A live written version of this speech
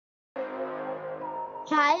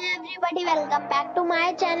Hi everybody, welcome back to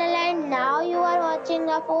my channel and now you are watching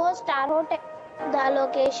a 4-star hotel. The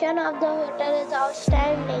location of the hotel is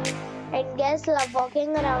outstanding and guests love walking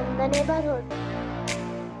around the neighborhood.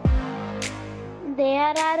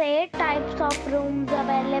 There are 8 types of rooms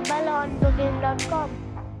available on booking.com.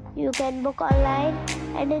 You can book online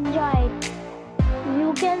and enjoy it.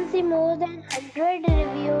 You can see more than 100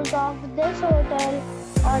 reviews of this hotel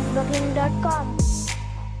on booking.com.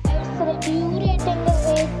 Its review rating is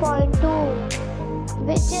 8.2,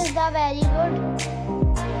 which is the very good.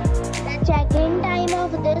 The check-in time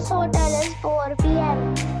of this hotel is 4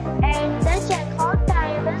 p.m. and the check-out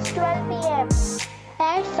time is 12 p.m.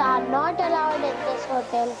 Pets are not allowed in this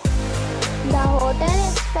hotel. The hotel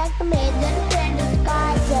expects major credit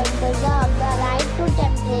cards and reserves the right to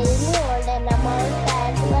temporarily hold an amount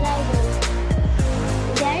prior to arrival.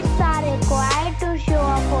 Guests are required to show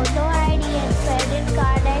a photo ID and credit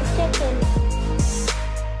card at check-in.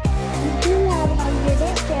 If you have already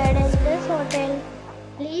stayed in this hotel,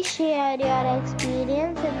 please share your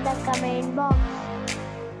experience in the comment box.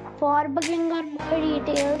 For booking or more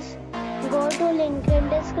details, go to link in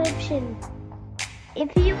description.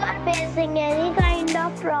 If you are facing any kind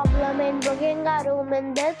of problem in booking a room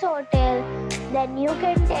in this hotel, then you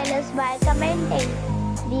can tell us by commenting.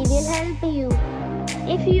 We will help you.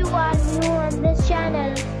 If you are new on this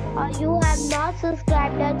channel or you have not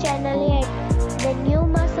subscribed our channel yet, then you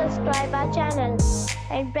must subscribe our channel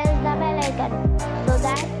and press the bell icon so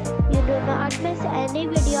that you do not miss any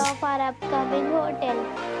video of our upcoming hotel.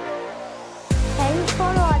 Thanks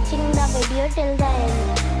for watching the video till the end.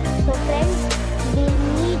 So friends, we'll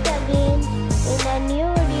meet again in a new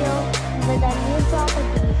video with a new